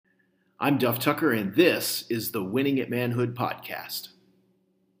I'm Duff Tucker, and this is the Winning at Manhood podcast.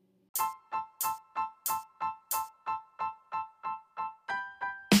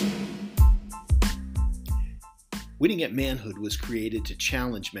 Winning at Manhood was created to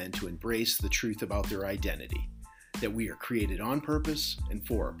challenge men to embrace the truth about their identity, that we are created on purpose and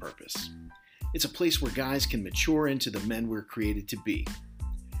for a purpose. It's a place where guys can mature into the men we're created to be.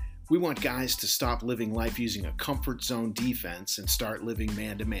 We want guys to stop living life using a comfort zone defense and start living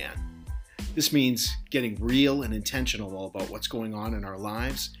man to man. This means getting real and intentional about what's going on in our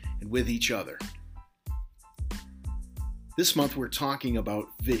lives and with each other. This month we're talking about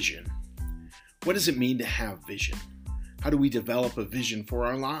vision. What does it mean to have vision? How do we develop a vision for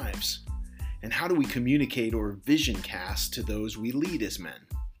our lives? And how do we communicate or vision cast to those we lead as men?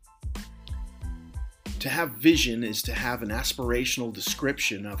 To have vision is to have an aspirational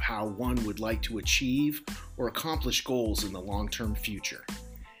description of how one would like to achieve or accomplish goals in the long-term future.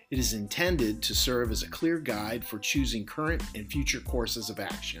 It is intended to serve as a clear guide for choosing current and future courses of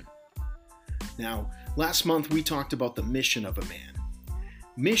action. Now, last month we talked about the mission of a man.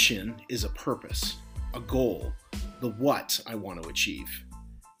 Mission is a purpose, a goal, the what I want to achieve.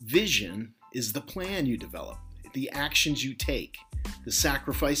 Vision is the plan you develop, the actions you take, the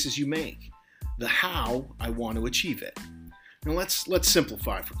sacrifices you make, the how I want to achieve it. Now let's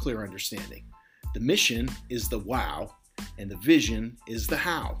simplify for clear understanding. The mission is the wow, and the vision is the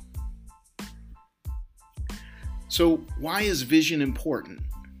how. So why is vision important?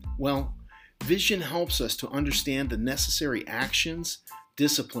 Well, vision helps us to understand the necessary actions,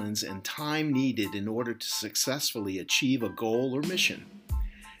 disciplines, and time needed in order to successfully achieve a goal or mission.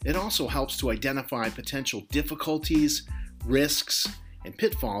 It also helps to identify potential difficulties, risks, and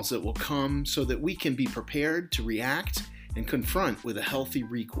pitfalls that will come so that we can be prepared to react and confront with a healthy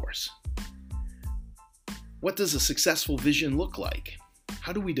recourse. What does a successful vision look like?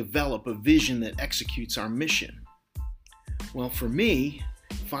 How do we develop a vision that executes our mission? Well, for me,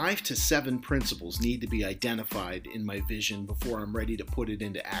 5 to 7 principles need to be identified in my vision before I'm ready to put it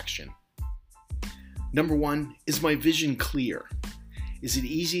into action. Number 1, is my vision clear? Is it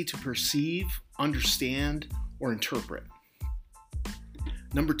easy to perceive, understand, or interpret?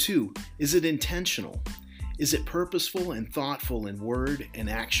 Number 2, is it intentional? Is it purposeful and thoughtful in word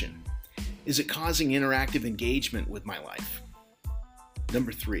and action? Is it causing interactive engagement with my life?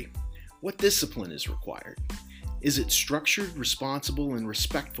 Number 3, what discipline is required? Is it structured, responsible, and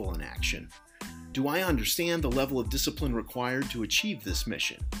respectful in action? Do I understand the level of discipline required to achieve this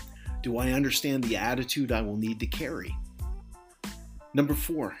mission? Do I understand the attitude I will need to carry? Number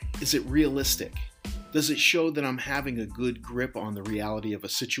 4, is it realistic? Does it show that I'm having a good grip on the reality of a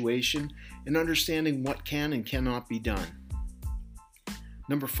situation and understanding what can and cannot be done?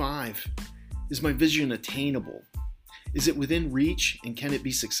 Number 5, is my vision attainable? Is it within reach, and can it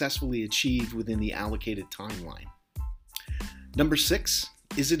be successfully achieved within the allocated timeline? Number 6,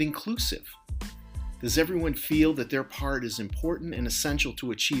 is it inclusive? Does everyone feel that their part is important and essential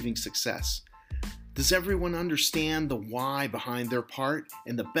to achieving success? Does everyone understand the why behind their part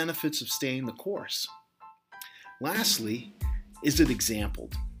and the benefits of staying the course? Lastly, is it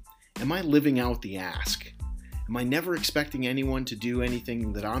exampled? Am I living out the ask? Am I never expecting anyone to do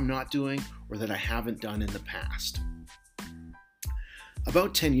anything that I'm not doing or that I haven't done in the past?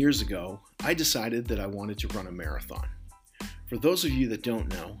 About 10 years ago, I decided that I wanted to run a marathon. For those of you that don't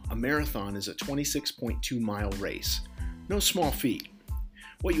know, a marathon is a 26.2 mile race. No small feat.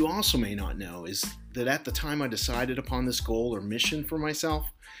 What you also may not know is that at the time I decided upon this goal or mission for myself,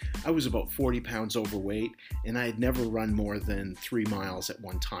 I was about 40 pounds overweight and I had never run more than 3 miles at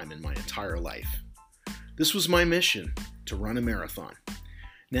one time in my entire life. This was my mission, to run a marathon.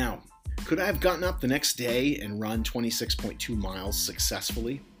 Now, could I have gotten up the next day and run 26.2 miles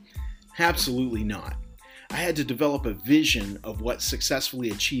successfully? Absolutely not. I had to develop a vision of what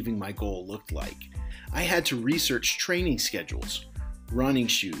successfully achieving my goal looked like. I had to research training schedules, running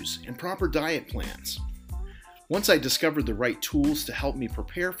shoes, and proper diet plans. Once I discovered the right tools to help me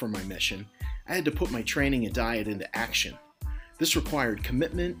prepare for my mission, I had to put my training and diet into action. This required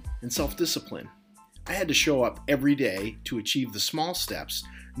commitment and self-discipline. I had to show up every day to achieve the small steps,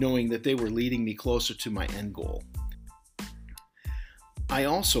 knowing that they were leading me closer to my end goal. I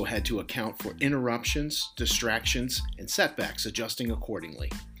also had to account for interruptions, distractions, and setbacks, adjusting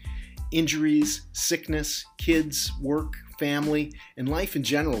accordingly. Injuries, sickness, kids, work, family, and life in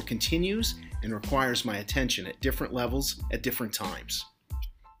general continues and requires my attention at different levels at different times.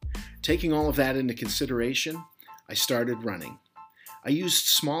 Taking all of that into consideration, I started running. I used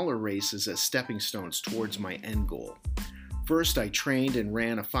smaller races as stepping stones towards my end goal. First, I trained and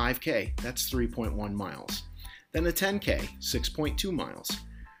ran a 5K, that's 3.1 miles. Then a 10K, 6.2 miles.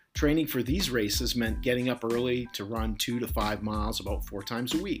 Training for these races meant getting up early to run 2 to 5 miles about 4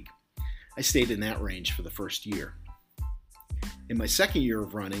 times a week. I stayed in that range for the first year. In my second year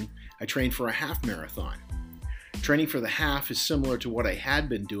of running, I trained for a half marathon. Training for the half is similar to what I had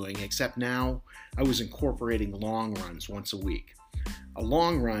been doing, except now I was incorporating long runs once a week. A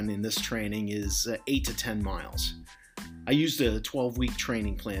long run in this training is 8 to 10 miles. I used a 12-week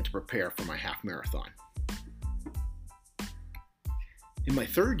training plan to prepare for my half marathon. In my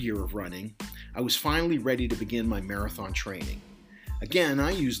third year of running, I was finally ready to begin my marathon training. Again, I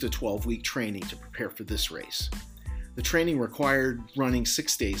used a 12-week training to prepare for this race. The training required running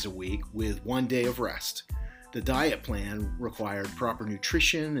 6 days a week with 1 day of rest. The diet plan required proper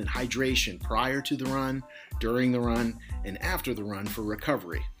nutrition and hydration prior to the run, during the run, and after the run for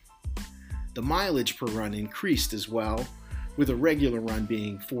recovery. The mileage per run increased as well, with a regular run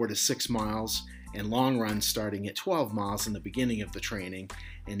being 4 to 6 miles and long runs starting at 12 miles in the beginning of the training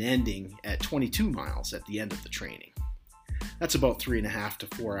and ending at 22 miles at the end of the training. That's about 3.5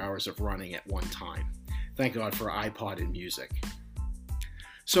 to 4 hours of running at one time. Thank God for iPod and music.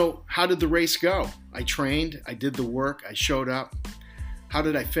 So, how did the race go? I trained, I did the work, I showed up. How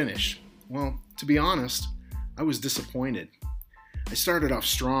did I finish? Well, to be honest, I was disappointed. I started off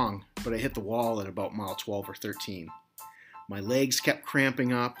strong, but I hit the wall at about mile 12 or 13. My legs kept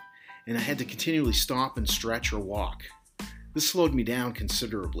cramping up, and I had to continually stop and stretch or walk. This slowed me down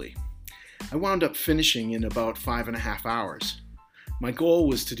considerably. I wound up finishing in about 5.5 hours. My goal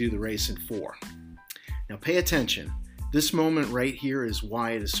was to do the race in 4. Now pay attention. This moment right here is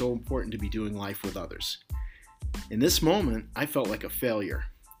why it is so important to be doing life with others. In this moment, I felt like a failure.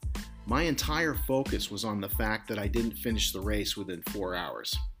 My entire focus was on the fact that I didn't finish the race within 4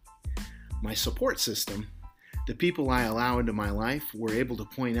 hours. My support system, the people I allow into my life, were able to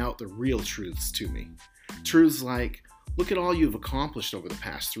point out the real truths to me. Truths like, look at all you've accomplished over the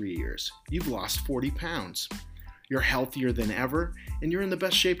past 3 years. You've lost 40 pounds. You're healthier than ever, and you're in the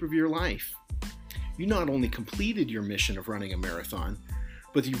best shape of your life. You not only completed your mission of running a marathon,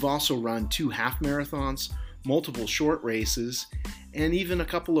 but you've also run 2 half marathons, multiple short races, and even a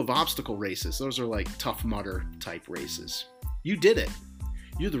couple of obstacle races. Those are like Tough Mudder type races. You did it.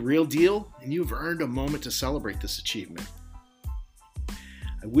 You're the real deal, and you've earned a moment to celebrate this achievement.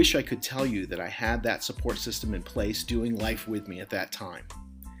 I wish I could tell you that I had that support system in place doing life with me at that time,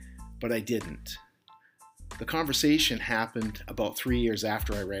 but I didn't. The conversation happened about 3 years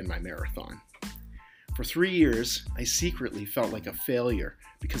after I ran my marathon. For 3 years, I secretly felt like a failure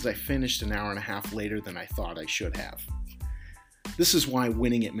because I finished an hour and a half later than I thought I should have. This is why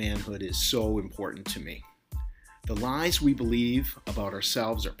winning at manhood is so important to me. The lies we believe about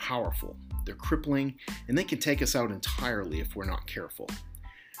ourselves are powerful, they're crippling, and they can take us out entirely if we're not careful.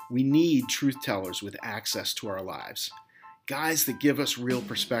 We need truth tellers with access to our lives, guys that give us real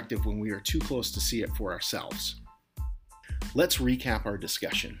perspective when we are too close to see it for ourselves. Let's recap our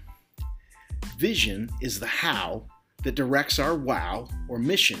discussion. Vision is the how that directs our wow or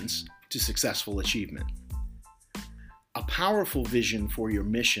missions to successful achievement. A powerful vision for your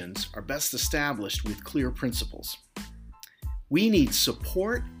missions are best established with clear principles. We need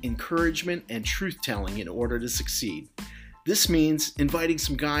support, encouragement, and truth-telling in order to succeed. This means inviting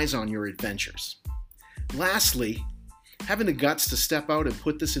some guys on your adventures. Lastly, having the guts to step out and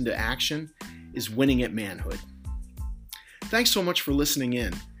put this into action is winning at manhood. Thanks so much for listening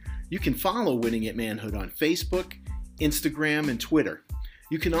in. You can follow Winning at Manhood on Facebook, Instagram, and Twitter.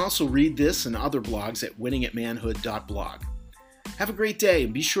 You can also read this and other blogs at winningatmanhood.blog. Have a great day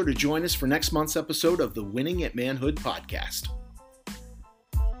and be sure to join us for next month's episode of the Winning at Manhood podcast.